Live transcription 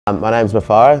My name's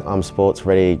Mufaro. I'm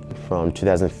SportsReady from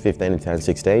 2015 to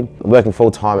 2016. I'm working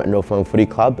full-time at North Melbourne Football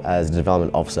Club as a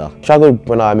development officer. Struggled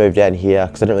when I moved down here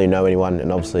because I didn't really know anyone,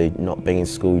 and obviously not being in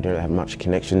school you don't have much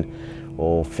connection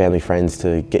or family friends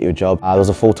to get you a job. There was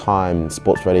a full-time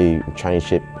SportsReady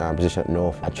traineeship position at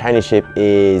North. A traineeship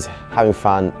is having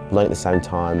fun, learning at the same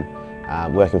time,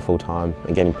 working full-time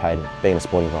and getting paid, being in a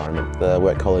sporting environment. The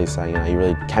work colleagues saying, you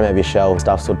really came out of your shell.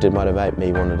 Stuff sort of did motivate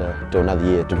me, wanted to do another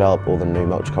year, develop all the new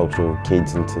multicultural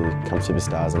kids into become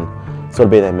superstars and sort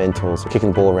of be their mentors,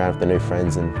 kicking the ball around with the new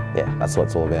friends, and yeah, that's what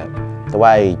it's all about. The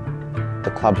way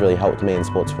the club's really helped me in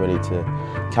SportsReady to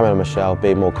come out of my shell,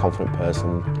 be a more confident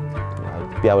person,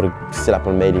 be able to sit up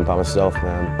on a meeting by myself.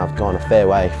 I've gone a fair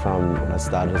way from when I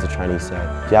started as a trainee, so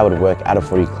to be able to work at a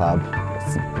footy club,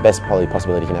 it's the best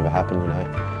possibility can ever happen, you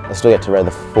know. I still get to wear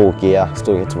the full gear,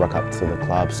 still get to rock up to the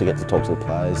club, still get to talk to the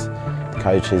players, the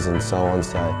coaches and so on,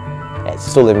 so yeah, it's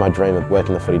still living my dream of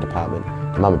working in the footy department.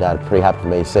 Mum and Dad are pretty happy for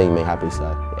me, seeing me happy, so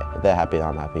yeah, if they're happy,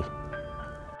 I'm happy.